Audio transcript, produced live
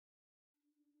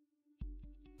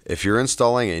If you're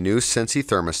installing a new Sensi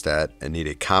thermostat and need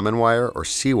a common wire or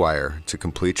C-wire to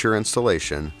complete your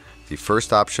installation, the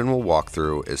first option we'll walk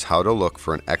through is how to look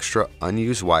for an extra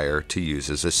unused wire to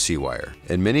use as a C-wire.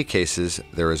 In many cases,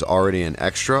 there is already an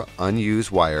extra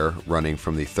unused wire running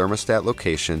from the thermostat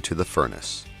location to the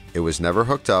furnace. It was never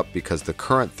hooked up because the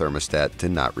current thermostat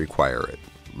did not require it.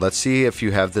 Let's see if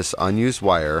you have this unused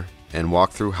wire and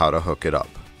walk through how to hook it up.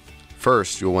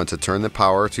 First, you'll want to turn the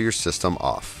power to your system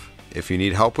off. If you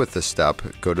need help with this step,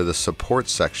 go to the support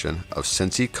section of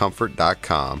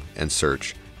sensicomfort.com and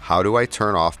search "How do I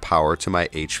turn off power to my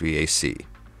HVAC?"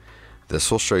 This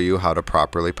will show you how to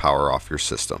properly power off your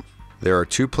system. There are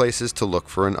two places to look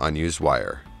for an unused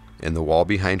wire: in the wall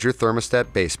behind your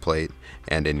thermostat base plate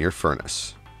and in your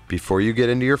furnace. Before you get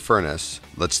into your furnace,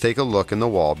 let's take a look in the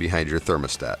wall behind your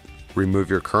thermostat. Remove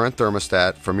your current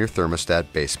thermostat from your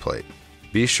thermostat base plate.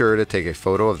 Be sure to take a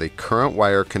photo of the current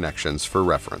wire connections for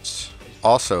reference.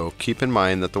 Also, keep in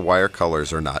mind that the wire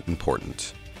colors are not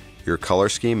important. Your color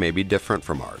scheme may be different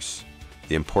from ours.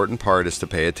 The important part is to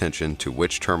pay attention to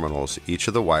which terminals each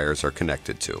of the wires are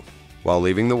connected to. While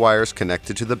leaving the wires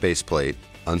connected to the base plate,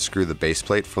 unscrew the base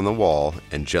plate from the wall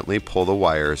and gently pull the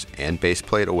wires and base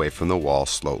plate away from the wall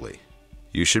slowly.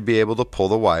 You should be able to pull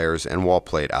the wires and wall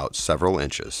plate out several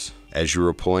inches. As you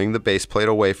are pulling the base plate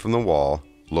away from the wall,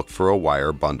 look for a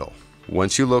wire bundle.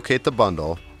 Once you locate the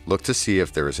bundle, look to see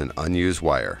if there is an unused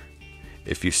wire.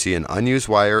 If you see an unused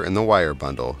wire in the wire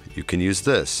bundle, you can use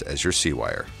this as your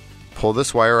C-wire. Pull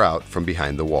this wire out from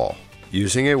behind the wall.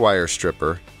 Using a wire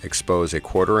stripper, expose a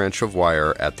 1/4 inch of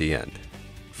wire at the end.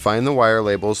 Find the wire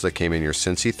labels that came in your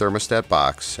Sensi thermostat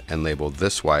box and label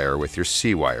this wire with your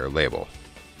C-wire label.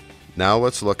 Now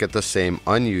let's look at the same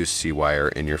unused C-wire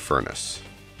in your furnace.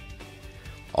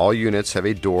 All units have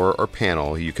a door or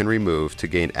panel you can remove to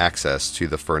gain access to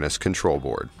the furnace control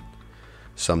board.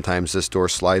 Sometimes this door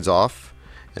slides off,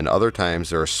 and other times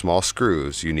there are small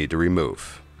screws you need to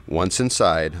remove. Once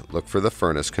inside, look for the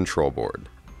furnace control board.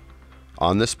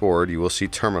 On this board, you will see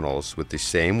terminals with the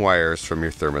same wires from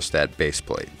your thermostat base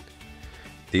plate.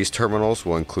 These terminals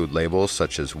will include labels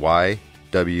such as Y,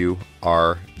 W,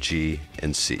 R, G,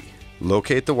 and C.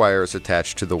 Locate the wires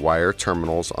attached to the wire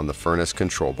terminals on the furnace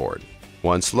control board.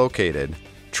 Once located,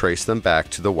 trace them back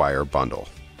to the wire bundle.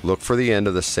 Look for the end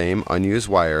of the same unused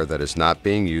wire that is not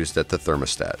being used at the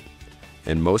thermostat.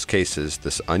 In most cases,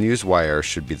 this unused wire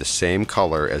should be the same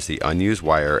color as the unused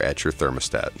wire at your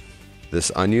thermostat.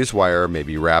 This unused wire may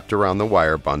be wrapped around the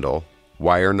wire bundle,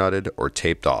 wire nutted, or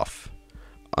taped off.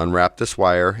 Unwrap this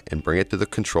wire and bring it to the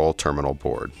control terminal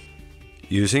board.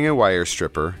 Using a wire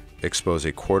stripper, expose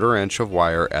a 1/4 inch of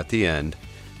wire at the end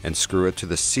and screw it to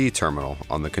the C terminal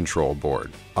on the control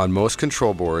board. On most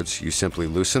control boards, you simply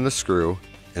loosen the screw,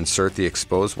 insert the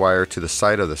exposed wire to the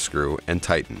side of the screw, and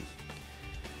tighten.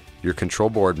 Your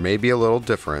control board may be a little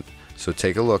different, so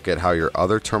take a look at how your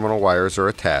other terminal wires are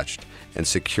attached and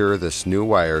secure this new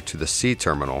wire to the C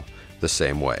terminal the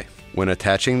same way. When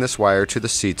attaching this wire to the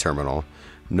C terminal,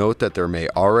 note that there may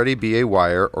already be a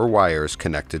wire or wires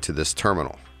connected to this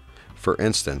terminal. For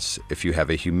instance, if you have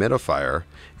a humidifier,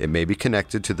 it may be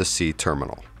connected to the C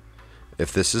terminal.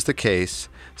 If this is the case,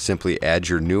 simply add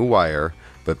your new wire,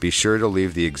 but be sure to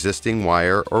leave the existing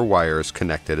wire or wires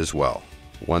connected as well.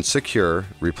 Once secure,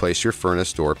 replace your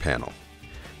furnace door panel.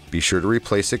 Be sure to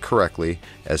replace it correctly,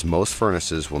 as most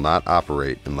furnaces will not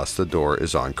operate unless the door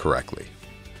is on correctly.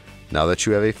 Now that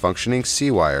you have a functioning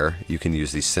C-wire, you can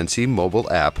use the Sensi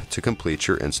mobile app to complete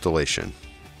your installation.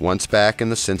 Once back in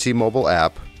the Sensi mobile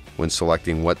app, when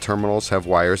selecting what terminals have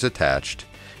wires attached,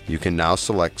 you can now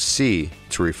select C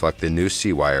to reflect the new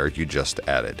C-wire you just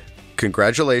added.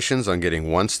 Congratulations on getting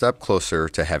one step closer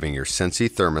to having your Sensi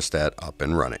thermostat up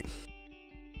and running.